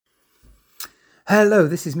Hello,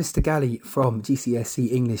 this is Mr. Galley from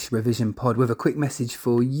GCSE English Revision Pod with a quick message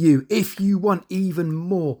for you. If you want even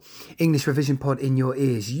more English Revision Pod in your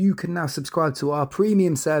ears, you can now subscribe to our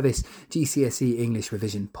premium service, GCSE English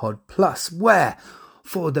Revision Pod Plus, where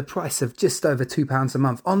for the price of just over £2 a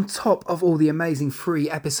month, on top of all the amazing free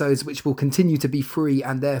episodes which will continue to be free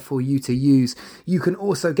and there for you to use, you can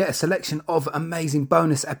also get a selection of amazing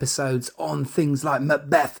bonus episodes on things like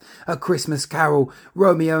Macbeth, A Christmas Carol,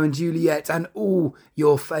 Romeo and Juliet, and all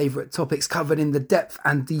your favourite topics covered in the depth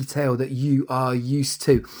and detail that you are used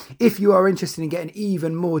to. If you are interested in getting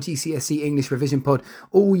even more GCSE English Revision Pod,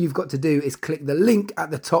 all you've got to do is click the link at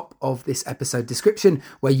the top of this episode description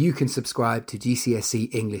where you can subscribe to GCSE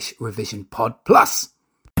English Revision Pod Plus.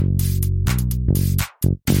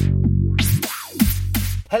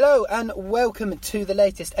 Hello and welcome to the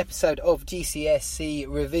latest episode of GCSE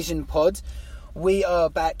Revision Pod. We are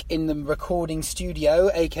back in the recording studio,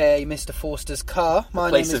 aka Mr. Forster's car. My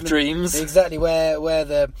place of dreams. Exactly, where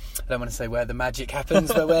the I don't want to say where the magic happens,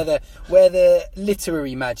 but where the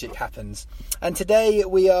literary magic happens. And today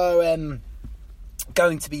we are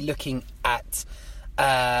going to be looking at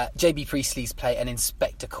J.B. Priestley's play An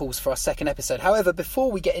Inspector Calls for our second episode. However,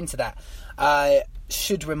 before we get into that, I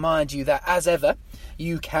should remind you that, as ever,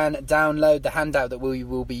 you can download the handout that we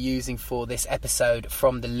will be using for this episode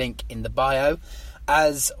from the link in the bio.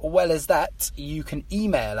 As well as that, you can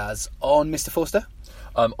email us on Mr. Forster.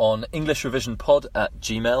 On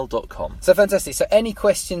EnglishRevisionPod@gmail.com. So fantastic. So any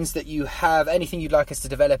questions that you have, anything you'd like us to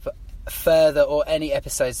develop further, or any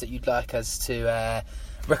episodes that you'd like us to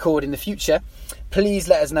record in the future, please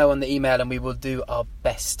let us know on the email and we will do our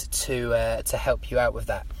best to help you out with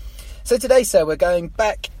that. So today, sir, we're going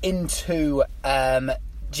back into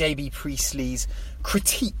J.B. Priestley's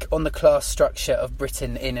critique on the class structure of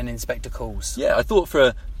Britain in An Inspector Calls. Yeah, I thought for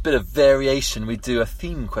a bit of variation we'd do a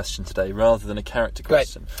theme question today rather than a character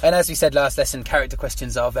question. Great. And as we said last lesson, character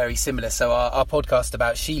questions are very similar, so our podcast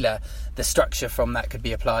about Sheila, the structure from that could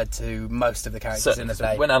be applied to most of the characters in the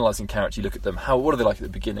play. When analysing character, you look at them, what are they like at the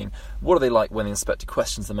beginning, what are they like when the inspector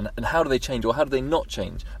questions them, and how do they change or how do they not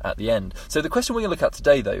change at the end. So the question we're going to look at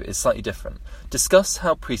today, though, is slightly different. Discuss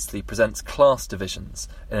how Priestley presents class divisions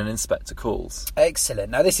in An Inspector Calls. Excellent.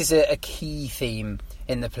 Now this is a key theme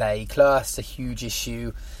in the play. Class, a huge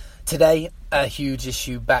issue today, a huge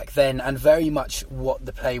issue back then, and very much what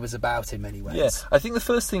the play was about in many ways. Yeah, I think the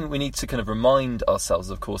first thing we need to kind of remind ourselves,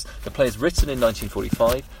 of course, the play is written in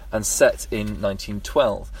 1945 and set in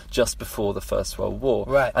 1912, just before the First World War.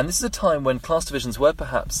 Right. And this is a time when class divisions were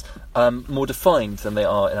perhaps more defined than they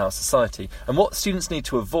are in our society. And what students need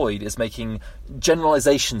to avoid is making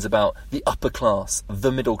generalisations about the upper class,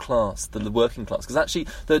 the middle class, the working class, because actually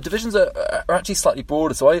the divisions are actually slightly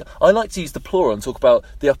broader. So I like to use the plural and talk about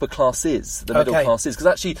the upper classes, the middle classes, because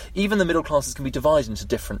actually even the middle classes can be divided into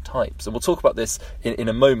different types, and we'll talk about this in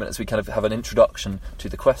a moment as we kind of have an introduction to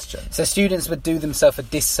the question. So students would do themselves a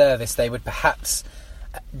disservice. They would perhaps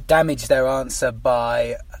damage their answer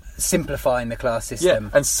by simplifying the class system.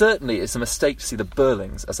 Yeah, and certainly it's a mistake to see the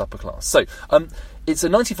Burlings as upper class. So it's a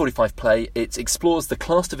 1945 play. It explores the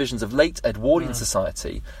class divisions of late Edwardian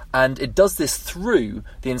society, and it does this through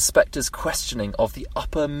the inspector's questioning of the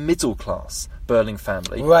upper middle class Burling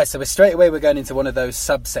family. Right, so we're going into one of those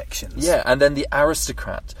subsections. Yeah, and then the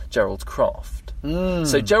aristocrat, Gerald Croft.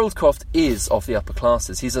 So Gerald Croft is of the upper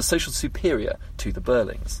classes. He's a social superior to the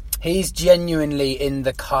Burlings. He's genuinely in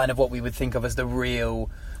the kind of what we would think of as the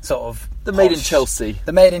real sort of the Made in Chelsea.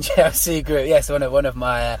 The Made in Chelsea group. Yes, one of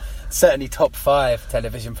my certainly top 5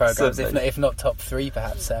 television programmes, if not top 3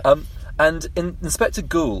 perhaps. And in Inspector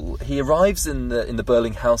Gould, he arrives in the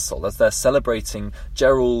Burling household as they're celebrating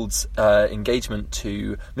Gerald's engagement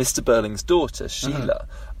to Mr. Burling's daughter, Sheila.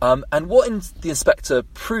 And what the inspector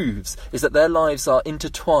proves is that their lives are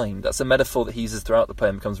intertwined. That's a metaphor that he uses throughout the play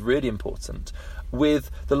and becomes really important,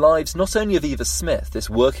 with the lives not only of Eva Smith, this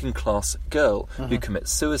working class girl who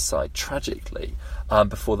commits suicide tragically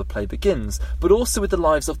before the play begins, but also with the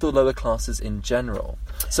lives of the lower classes in general.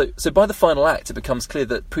 So by the final act, it becomes clear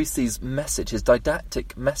that Priestley's message, his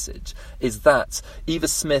didactic message, is that Eva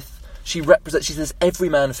Smith, she's this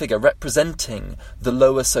everyman figure representing the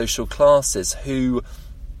lower social classes who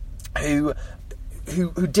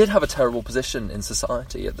did have a terrible position in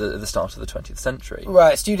society at the start of the 20th century.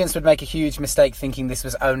 Right, students would make a huge mistake thinking this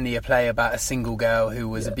was only a play about a single girl who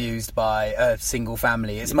was abused by a single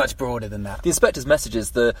family. It's much broader than that. The inspector's message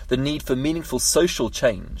is the need for meaningful social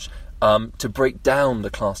change to break down the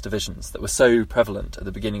class divisions that were so prevalent at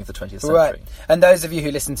the beginning of the 20th century. Right. And those of you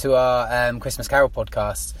who listen to our Christmas Carol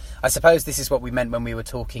podcast, I suppose this is what we meant when we were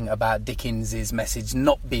talking about Dickens's message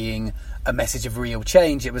not being a message of real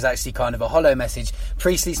change. It was actually kind of a hollow message.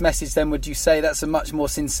 Priestley's message, then, would you say that's a much more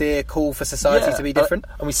sincere call for society to be different?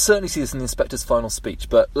 And we certainly see this in the Inspector's final speech,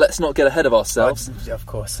 but let's not get ahead of ourselves. Of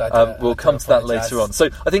course. We'll come to that later on. So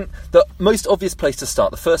I think the most obvious place to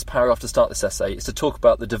start, the first paragraph to start this essay, is to talk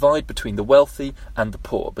about the divide between the wealthy and the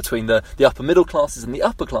poor, between the upper middle classes and the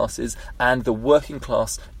upper classes, and the working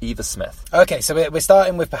class Eva Smith. Okay, so we're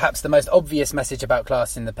starting with perhaps the most obvious message about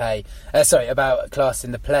class in the play,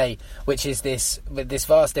 which is this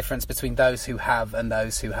vast difference between those who have and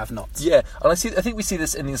those who have not. Yeah, and I think we see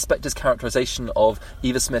this in the Inspector's characterisation of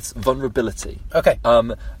Eva Smith's vulnerability. Okay.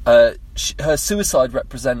 Her suicide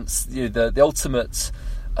represents the ultimate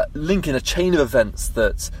link in a chain of events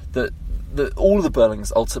that all of the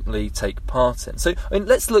Burlings ultimately take part in. So,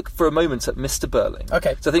 let's look for a moment at Mr. Burling.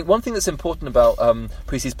 Okay. So I think one thing that's important about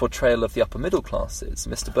Priestley's portrayal of the upper middle classes,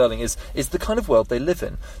 Mr. Burling, is the kind of world they live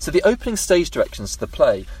in. So the opening stage directions to the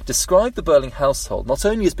play describe the Burling household not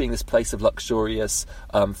only as being this place of luxurious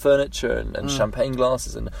furniture and champagne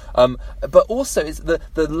glasses, but also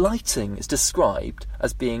the lighting is described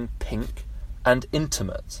as being pink and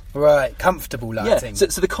intimate. Right, comfortable lighting. Yeah,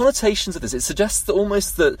 so the connotations of this, it suggests that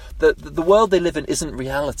almost the world they live in isn't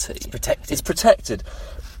reality. It's protected.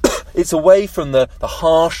 It's away from the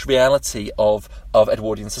harsh reality of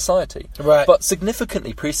Edwardian society. Right. But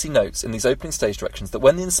significantly, Priestley notes in these opening stage directions that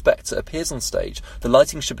when the Inspector appears on stage, the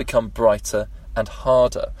lighting should become brighter and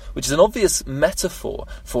harder, which is an obvious metaphor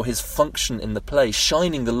for his function in the play,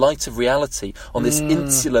 shining the light of reality on this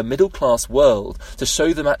insular middle-class world to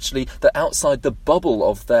show them actually that outside the bubble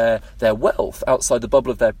of their wealth, outside the bubble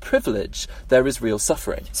of their privilege, there is real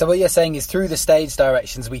suffering. So what you're saying is through the stage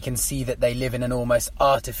directions we can see that they live in an almost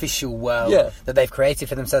artificial world that they've created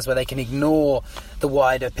for themselves, where they can ignore the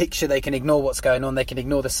wider picture, they can ignore what's going on, they can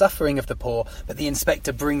ignore the suffering of the poor, but the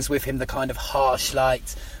Inspector brings with him the kind of harsh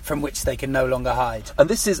light from which they can no longer hide. And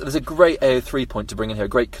there's a great AO3 point to bring in here, a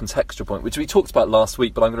great contextual point, which we talked about last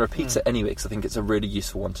week, but I'm going to repeat it anyway because I think it's a really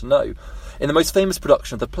useful one to know. In the most famous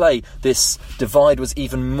production of the play, this divide was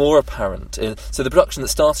even more apparent. So the production that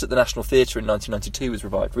started at the National Theatre in 1992 was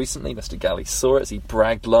revived recently. Mr. Galley saw it, as he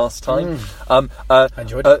bragged last time. I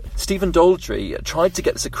enjoyed it. Stephen Daldry tried to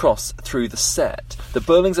get this across through the set. The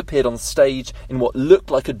Burlings appeared on stage in what looked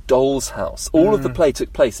like a doll's house. All of the play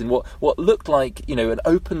took place in what looked like, an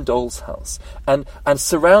open doll's house. And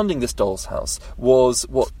surrounding this doll's house was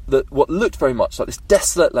what looked very much like this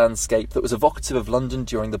desolate landscape that was evocative of London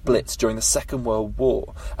during the Blitz, during the Second World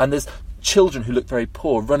War. And there's children who look very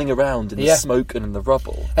poor running around in the smoke and in the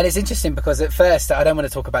rubble. And it's interesting because at first, I don't want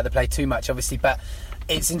to talk about the play too much, obviously, but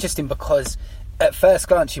it's interesting because at first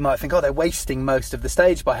glance you might think, they're wasting most of the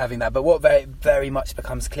stage by having that, but what very, very much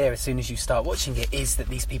becomes clear as soon as you start watching it is that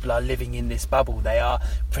these people are living in this bubble. They are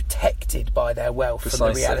protected by their wealth from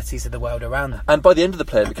the realities of the world around them. And by the end of the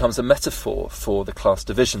play it becomes a metaphor for the class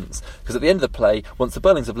divisions, because at the end of the play, once the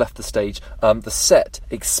Burlings have left the stage, the set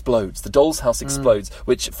explodes, the doll's house explodes,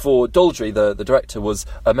 which for Daldry, the director, was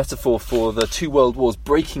a metaphor for the two world wars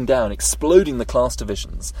breaking down, exploding the class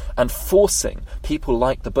divisions and forcing people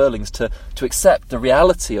like the Burlings to accept the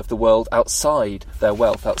reality of the world outside their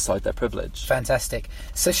wealth, outside their privilege. Fantastic.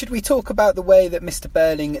 So should we talk about the way that Mr.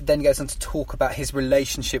 Burling then goes on to talk about his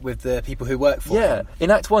relationship with the people who work for him? Yeah. In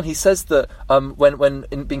Act 1 he says that when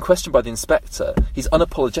being questioned by the Inspector, he's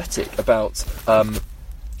unapologetic about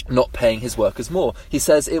not paying his workers more. He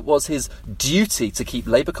says it was his duty to keep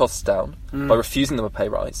labour costs down by refusing them a pay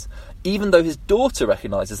rise, even though his daughter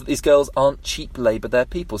recognises that these girls aren't cheap labour, they're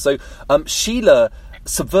people. So Sheila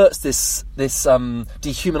subverts this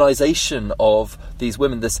dehumanisation of these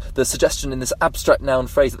women, the suggestion in this abstract noun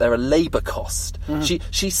phrase that they're a labour cost.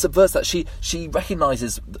 She subverts that. She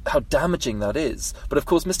recognises how damaging that is. But of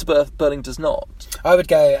course Mr. Burling does not. I would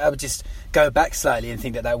just go back slightly and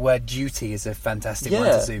think that word duty is a fantastic one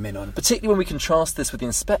to zoom in on. Particularly when we contrast this with the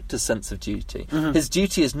Inspector's sense of duty. His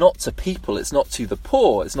duty is not to people, it's not to the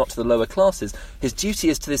poor, it's not to the lower classes. His duty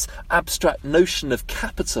is to this abstract notion of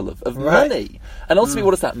capital, of money. And ultimately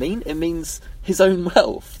what does that mean? It means his own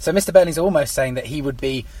wealth. So Mr. Burling's almost saying that he would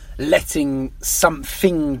be letting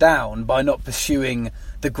something down by not pursuing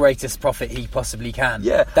the greatest profit he possibly can.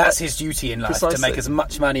 Yeah. That's his duty in life, precisely. to make as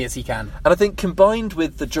much money as he can. And I think combined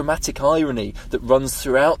with the dramatic irony that runs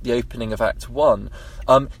throughout the opening of Act 1,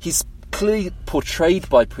 he's clearly portrayed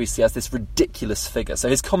by Priestley as this ridiculous figure. So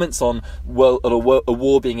his comments on a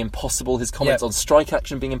war being impossible, his comments on strike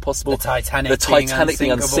action being impossible, the Titanic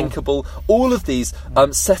being unsinkable, all of these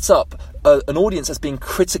set up an audience as being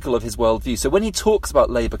critical of his worldview. So when he talks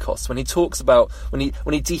about labour costs, when he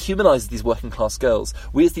dehumanises these working class girls,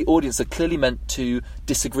 we as the audience are clearly meant to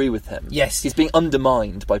disagree with him. Yes, he's being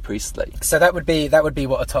undermined by Priestley. So that would be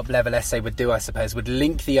what a top level essay would do, I suppose. Would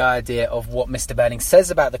link the idea of what Mr. Burling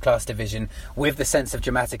says about the class division with the sense of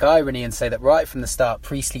dramatic irony, and say that right from the start,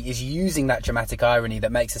 Priestley is using that dramatic irony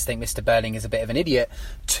that makes us think Mr. Burling is a bit of an idiot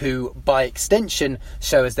to, by extension,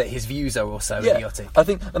 show us that his views are also idiotic. I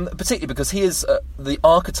think, particularly because he is the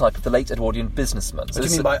archetype of the late Edwardian businessman. What do you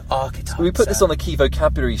mean by archetype? We put this on a key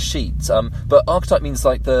vocabulary sheet, but archetype means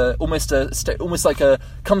like almost like a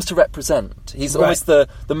comes to represent. He's almost the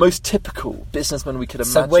most typical businessman we could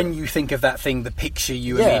imagine. So when you think of that thing, the picture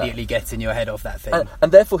you immediately get in your head of that thing,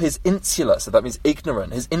 and therefore his insular, so that means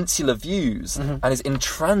ignorant, his insular views, and his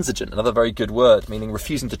intransigent, another very good word meaning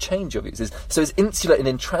refusing to change your views. So his insular and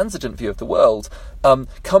intransigent view of the world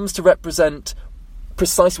comes to represent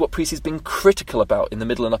precisely what Priestley's been critical about in the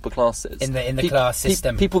middle and upper classes. In the class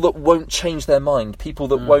system. People that won't change their mind, people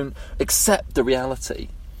that won't accept the reality.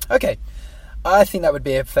 Okay. I think that would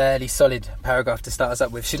be a fairly solid paragraph to start us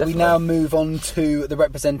up with. Should we now move on to the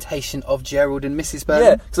representation of Gerald and Mrs. Burling?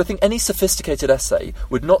 Yeah, because I think any sophisticated essay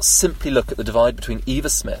would not simply look at the divide between Eva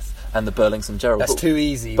Smith and the Burlings and Gerald. That's too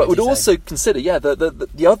easy. But would also consider,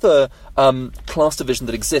 the other class division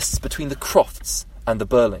that exists between the Crofts and the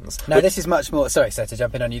Burlings. Now, this is much more... Sorry, sir, to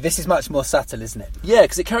jump in on you. This is much more subtle, isn't it? Yeah,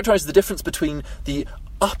 because it characterises the difference between the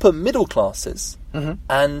upper middle classes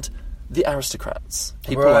and the aristocrats.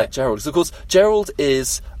 People like Gerald. Because, of course, Gerald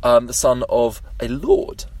is the son of a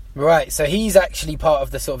lord. Right, so he's actually part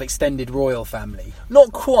of the sort of extended royal family.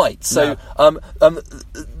 Not quite. So,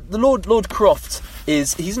 the Lord Croft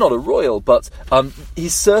he's not a royal, but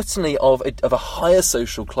he's certainly of a higher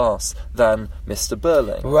social class than Mr.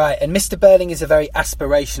 Burling. Right, and Mr. Burling is a very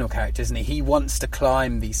aspirational character, isn't he? He wants to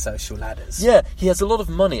climb these social ladders. Yeah, he has a lot of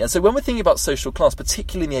money, and so when we're thinking about social class,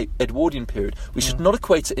 particularly in the Edwardian period, we should not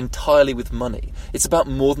equate it entirely with money. It's about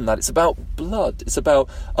more than that. It's about blood. It's about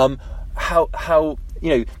how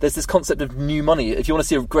there's this concept of new money. If you want to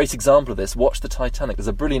see a great example of this, watch the Titanic. There's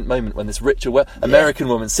a brilliant moment when this richer American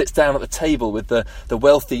woman sits down at the table with the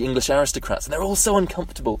wealthy English aristocrats, and they're all so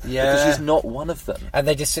uncomfortable because she's not one of them. And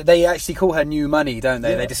they actually call her new money, don't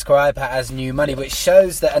they? Yeah. They describe her as new money, which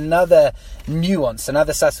shows that another nuance,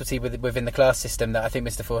 another subtlety within the class system that I think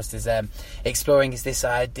Mr. Forster's exploring is this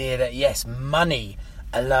idea that, yes, money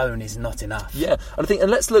alone is not enough. Yeah, and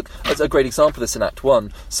let's look at a great example of this in Act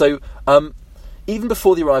 1. So, even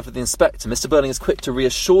before the arrival of the inspector, Mr. Burling is quick to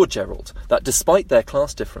reassure Gerald that despite their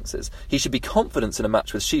class differences, he should be confident in a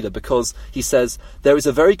match with Sheila because, he says, there is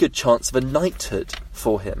a very good chance of a knighthood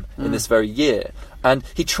for him in this very year. And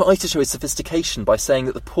he tries to show his sophistication by saying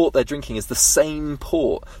that the port they're drinking is the same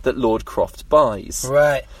port that Lord Croft buys.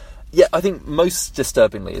 Right. Yeah, I think most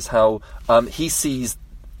disturbingly is how he sees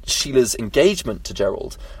Sheila's engagement to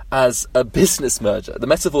Gerald as a business merger. The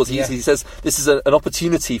metaphors he says this is an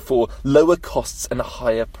opportunity for lower costs and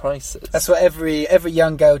higher prices. That's what every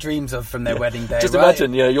young girl dreams of from their wedding day. Just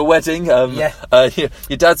imagine, your wedding.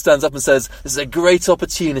 Your dad stands up and says, "This is a great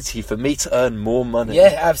opportunity for me to earn more money."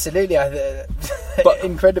 Yeah, absolutely. But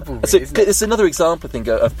incredible. So it's another example, I think,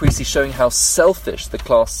 of Priestley showing how selfish the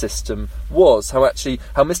class system was. How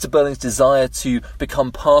Mr. Burling's desire to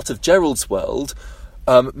become part of Gerald's world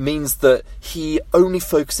means that he only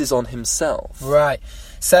focuses on himself. Right.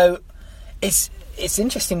 So it's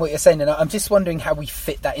interesting what you're saying, and I'm just wondering how we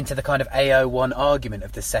fit that into the kind of AO1 argument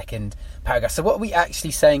of the second paragraph. So what are we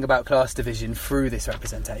actually saying about class division through this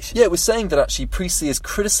representation? Yeah, we're saying that actually Priestley is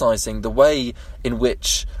criticising the way in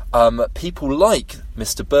which people like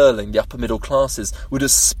Mr. Burling, the upper middle classes, would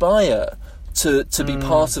aspire to be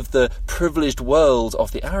part of the privileged world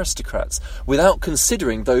of the aristocrats without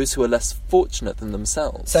considering those who are less fortunate than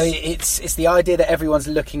themselves. So it's the idea that everyone's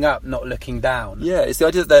looking up, not looking down. Yeah, it's the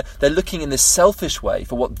idea that they're looking in this selfish way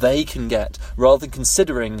for what they can get, rather than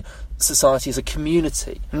considering society as a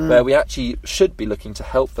community where we actually should be looking to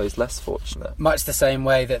help those less fortunate. Much the same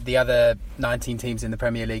way that the other 19 teams in the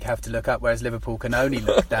Premier League have to look up, whereas Liverpool can only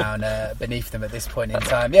look down beneath them at this point in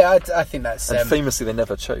time. Yeah, I think that's... And famously, they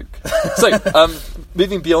never choke. So,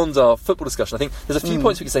 moving beyond our football discussion, I think there's a few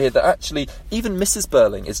points we can say here that actually even Mrs.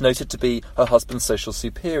 Burling is noted to be her husband's social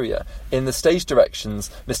superior. In the stage directions,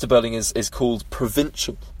 Mr. Burling is called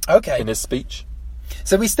provincial in his speech.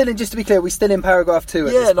 So we still in, just to be clear, we still in paragraph 2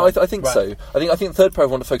 at Yeah, this no, point? I think Right. so. I think the third paragraph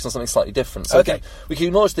I want to focus on something slightly different. So Okay. we can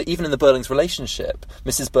acknowledge that even in the Burling's relationship,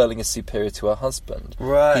 Mrs. Burling is superior to her husband.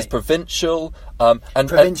 Right. He's provincial, and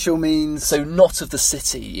Provincial means... so not of the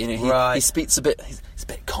city. You know, Right. he speaks a bit. He's a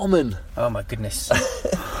bit common. Oh my goodness.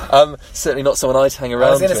 Certainly not someone I'd hang around.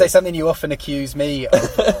 I was going to say with. something you often accuse me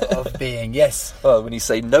of being. Yes. Well, when you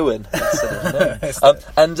say no one,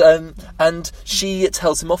 and she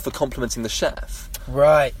tells him off for complimenting the chef,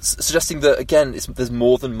 Right. suggesting that again, there's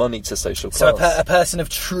more than money to social class. So a person of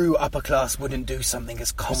true upper class wouldn't do something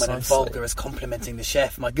as common and Precisely. vulgar as complimenting the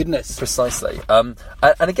chef. My goodness. Precisely, and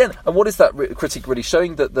again, and what is that critique really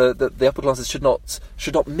showing? That the upper classes should not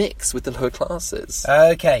mix with the lower classes.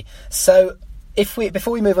 Okay. So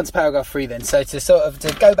before we move on to paragraph 3 then, so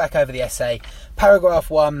to go back over the essay, paragraph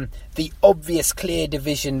 1, the obvious clear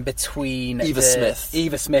division between Eva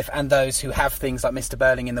Smith and those who have things like Mr.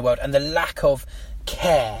 Burling in the world, and the lack of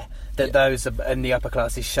care that those in the upper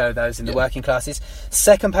classes show those in the working classes.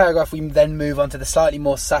 Second paragraph, we then move on to the slightly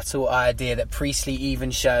more subtle idea that Priestley even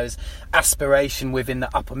shows aspiration within the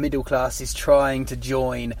upper middle classes trying to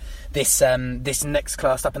join this next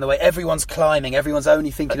class up in the way. Everyone's climbing, everyone's only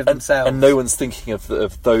thinking of themselves. And no one's thinking of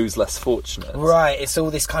those less fortunate. Right, it's all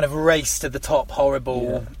this kind of race to the top,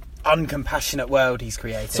 horrible, uncompassionate world he's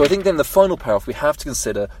created. So I think then the final paragraph we have to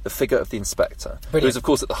consider the figure of the inspector, Brilliant. who is of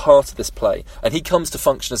course at the heart of this play, and he comes to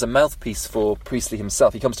function as a mouthpiece for Priestley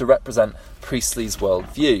himself. He comes to represent Priestley's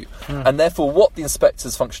worldview, and therefore what the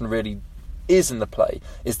inspector's function really is in the play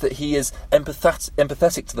is that he is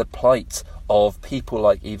empathetic to the plight of people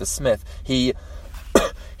like Eva Smith. He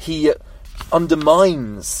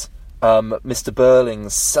undermines Mr.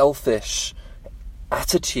 Burling's selfish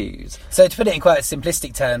attitude. So to put it in quite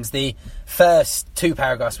simplistic terms, the first 2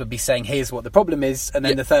 paragraphs would be saying here's what the problem is, and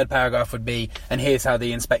then the third paragraph would be and here's how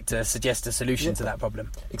the inspector suggests a solution to that problem.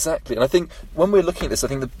 Exactly, and I think when we're looking at this, I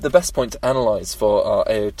think the best point to analyse for our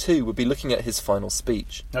AO2 would be looking at his final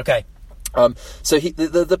speech. Okay. So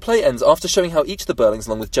the play ends after showing how each of the Burlings,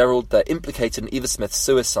 along with Gerald, they're implicated in Eva Smith's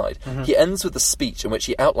suicide. He ends with a speech in which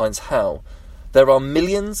he outlines how there are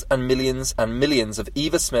millions and millions and millions of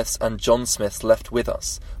Eva Smiths and John Smiths left with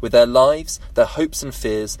us, with their lives, their hopes and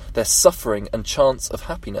fears, their suffering and chance of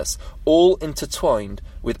happiness, all intertwined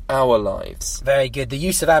with our lives. Very good. The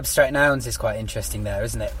use of abstract nouns is quite interesting there,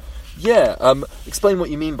 isn't it? Yeah, explain what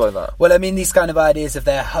you mean by that. Well, I mean, these kind of ideas of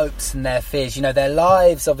their hopes and their fears, you know, their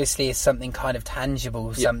lives obviously is something kind of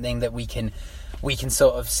tangible, something that we can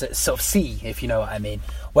sort of see, if you know what I mean.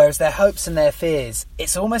 Whereas their hopes and their fears,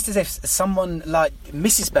 it's almost as if someone like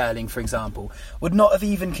Mrs. Burling, for example, would not have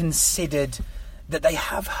even considered that they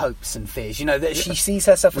have hopes and fears. You know, that she sees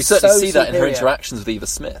herself We as certainly so see that in her superior. interactions with Eva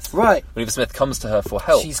Smith. Right. When Eva Smith comes to her for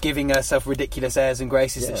help. She's giving herself ridiculous airs and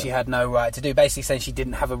graces that she had no right to do, basically saying she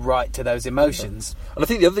didn't have a right to those emotions. And I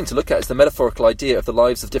think the other thing to look at is the metaphorical idea of the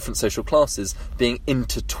lives of different social classes being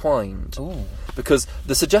intertwined. Ooh. Because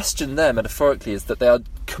the suggestion there, metaphorically, is that they are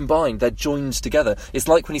combined, they're joined together. It's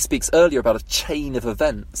like when he speaks earlier about a chain of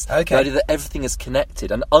events. Okay. The idea that everything is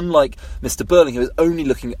connected. And unlike Mr. Burling, who is only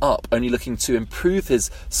looking up, only looking to improve his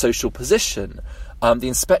social position, the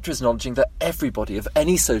inspector is acknowledging that everybody of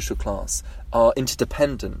any social class are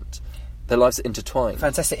interdependent. Their lives are intertwined.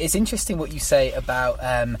 Fantastic. It's interesting what you say about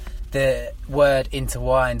the word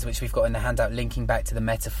intertwined, which we've got in the handout, linking back to the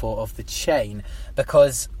metaphor of the chain,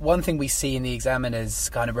 because one thing we see in the examiners'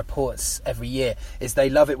 kind of reports every year is they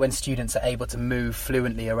love it when students are able to move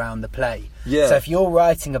fluently around the play. Yeah. So if you're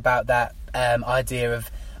writing about that idea of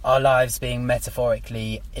our lives being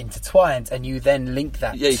metaphorically intertwined, and you then link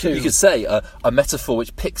that to... You could say a metaphor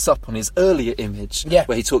which picks up on his earlier image,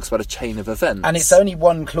 where he talks about a chain of events. And it's only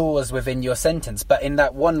one clause within your sentence, but in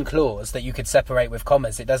that one clause that you could separate with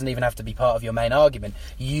commas, it doesn't even have to be part of your main argument.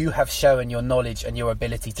 You have shown your knowledge and your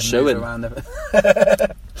ability to move around the...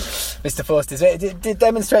 Mr. Forster's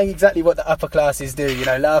demonstrating exactly what the upper classes do, you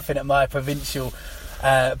know, laughing at my provincial...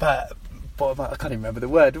 I can't even remember the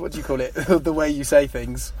word. What do you call it? The way you say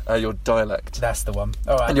things. Your dialect. That's the one.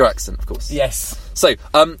 All right. And your accent, of course. Yes. So,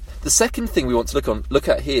 the second thing we want to look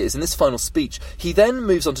at here is in this final speech, he then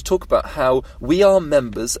moves on to talk about how we are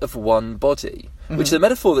members of one body, which is a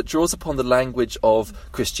metaphor that draws upon the language of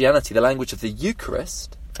Christianity, the language of the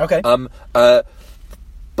Eucharist. Okay.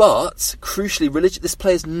 But, crucially, this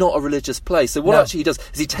play is not a religious play. So what actually he does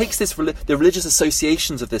is he takes the religious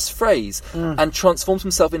associations of this phrase and transforms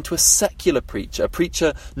himself into a secular preacher. A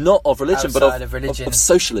preacher not of religion, but of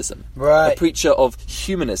socialism. Right. A preacher of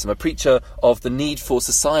humanism. A preacher of the need for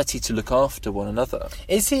society to look after one another.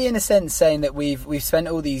 Is he, in a sense, saying that we've spent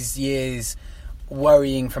all these years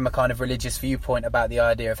worrying from a kind of religious viewpoint about the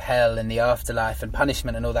idea of hell and the afterlife and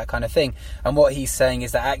punishment and all that kind of thing. And what he's saying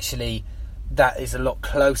is that actually that is a lot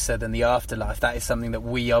closer than the afterlife. That is something that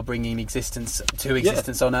we are bringing existence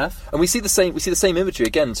on Earth. And we see the same imagery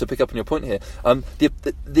again. To pick up on your point here,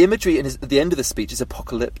 the imagery at the end of the speech is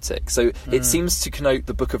apocalyptic. So it seems to connote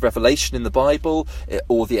the book of Revelation in the Bible,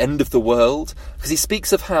 or the end of the world, because he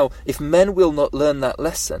speaks of how if men will not learn that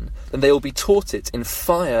lesson, then they will be taught it in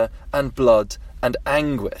fire and blood and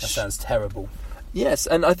anguish. That sounds terrible. Yes,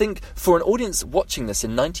 and I think for an audience watching this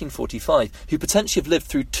in 1945, who potentially have lived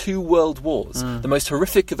through 2 world wars, the most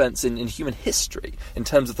horrific events in human history in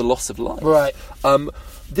terms of the loss of life, right?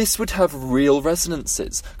 This would have real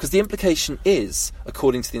resonances, because the implication is,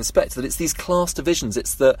 according to the inspector, that it's these class divisions,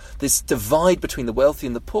 it's this divide between the wealthy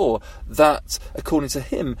and the poor that, according to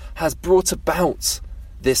him, has brought about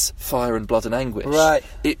this fire and blood and anguish. Right.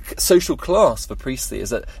 Social class for Priestley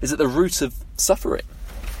is at the root of suffering.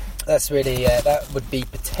 That's really that would be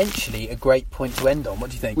potentially a great point to end on.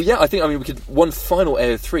 What do you think? Well, yeah, we could one final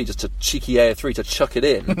AO3, just a cheeky AO3 to chuck it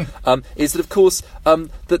in, is that of course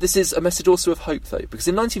that this is a message also of hope, though, because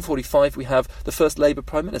in 1945 we have the first Labour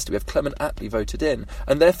Prime Minister, we have Clement Attlee voted in,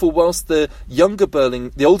 and therefore whilst the older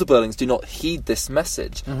Burlings do not heed this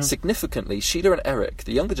message, significantly Sheila and Eric,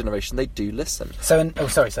 the younger generation, they do listen. And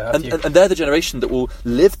they're the generation that will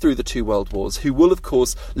live through the 2 world wars, who will of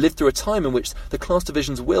course live through a time in which the class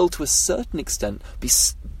divisions will, to a certain extent,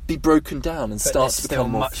 be broken down and start to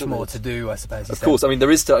become more much more to do, I suppose. Of course,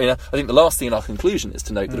 there is still. I think the last thing in our conclusion is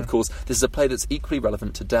to note that, of course, this is a play that's equally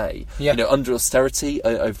relevant today. Yeah. Under austerity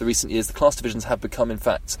over the recent years, the class divisions have become, in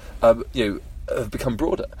fact, have become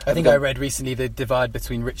broader. I think I read recently the divide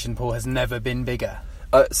between rich and poor has never been bigger.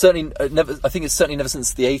 Certainly, never. I think it's certainly never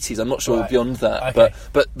since the 80s. I'm not sure Right. beyond that, Okay.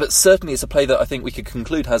 but certainly it's a play that I think we could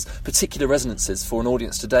conclude has particular resonances for an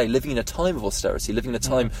audience today, living in a time of austerity, living in a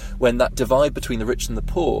time when that divide between the rich and the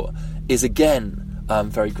poor is again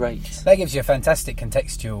very great. That gives you a fantastic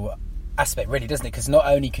contextual aspect, really, doesn't it? Because not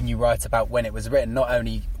only can you write about when it was written, not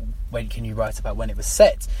only when can you write about when it was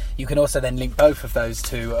set, you can also then link both of those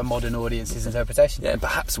to a modern audience's interpretation. Yeah, and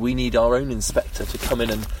perhaps we need our own inspector to come in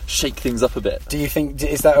and shake things up a bit. Do you think,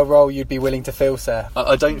 is that a role you'd be willing to fill, sir?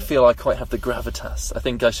 I don't feel I quite have the gravitas. I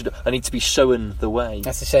think I need to be shown the way.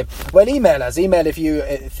 That's a shame. Well, email us. Email if you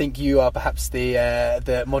think you are perhaps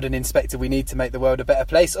the modern inspector we need to make the world a better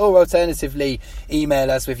place, or alternatively, email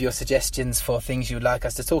us with your suggestions for things you'd like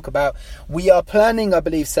us to talk about. We are planning, I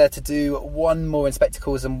believe, sir, to do 1 more Inspector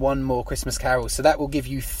Calls and 1 more Christmas Carols. So that will give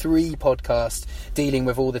you 3 podcasts dealing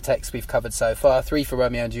with all the texts we've covered so far. 3 for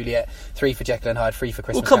Romeo and Juliet, 3 for Jekyll and Hyde, 3 for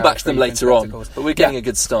Christmas We'll come Carols, back to them 3 for later on, Inspector Calls. but we're getting a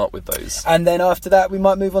good start with those. And then after that, we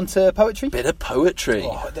might move on to poetry. Bit of poetry.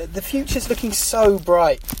 Oh, the future's looking so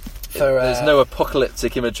bright. There's no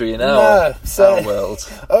apocalyptic imagery in our world.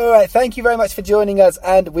 All right, thank you very much for joining us,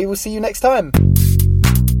 and we will see you next time.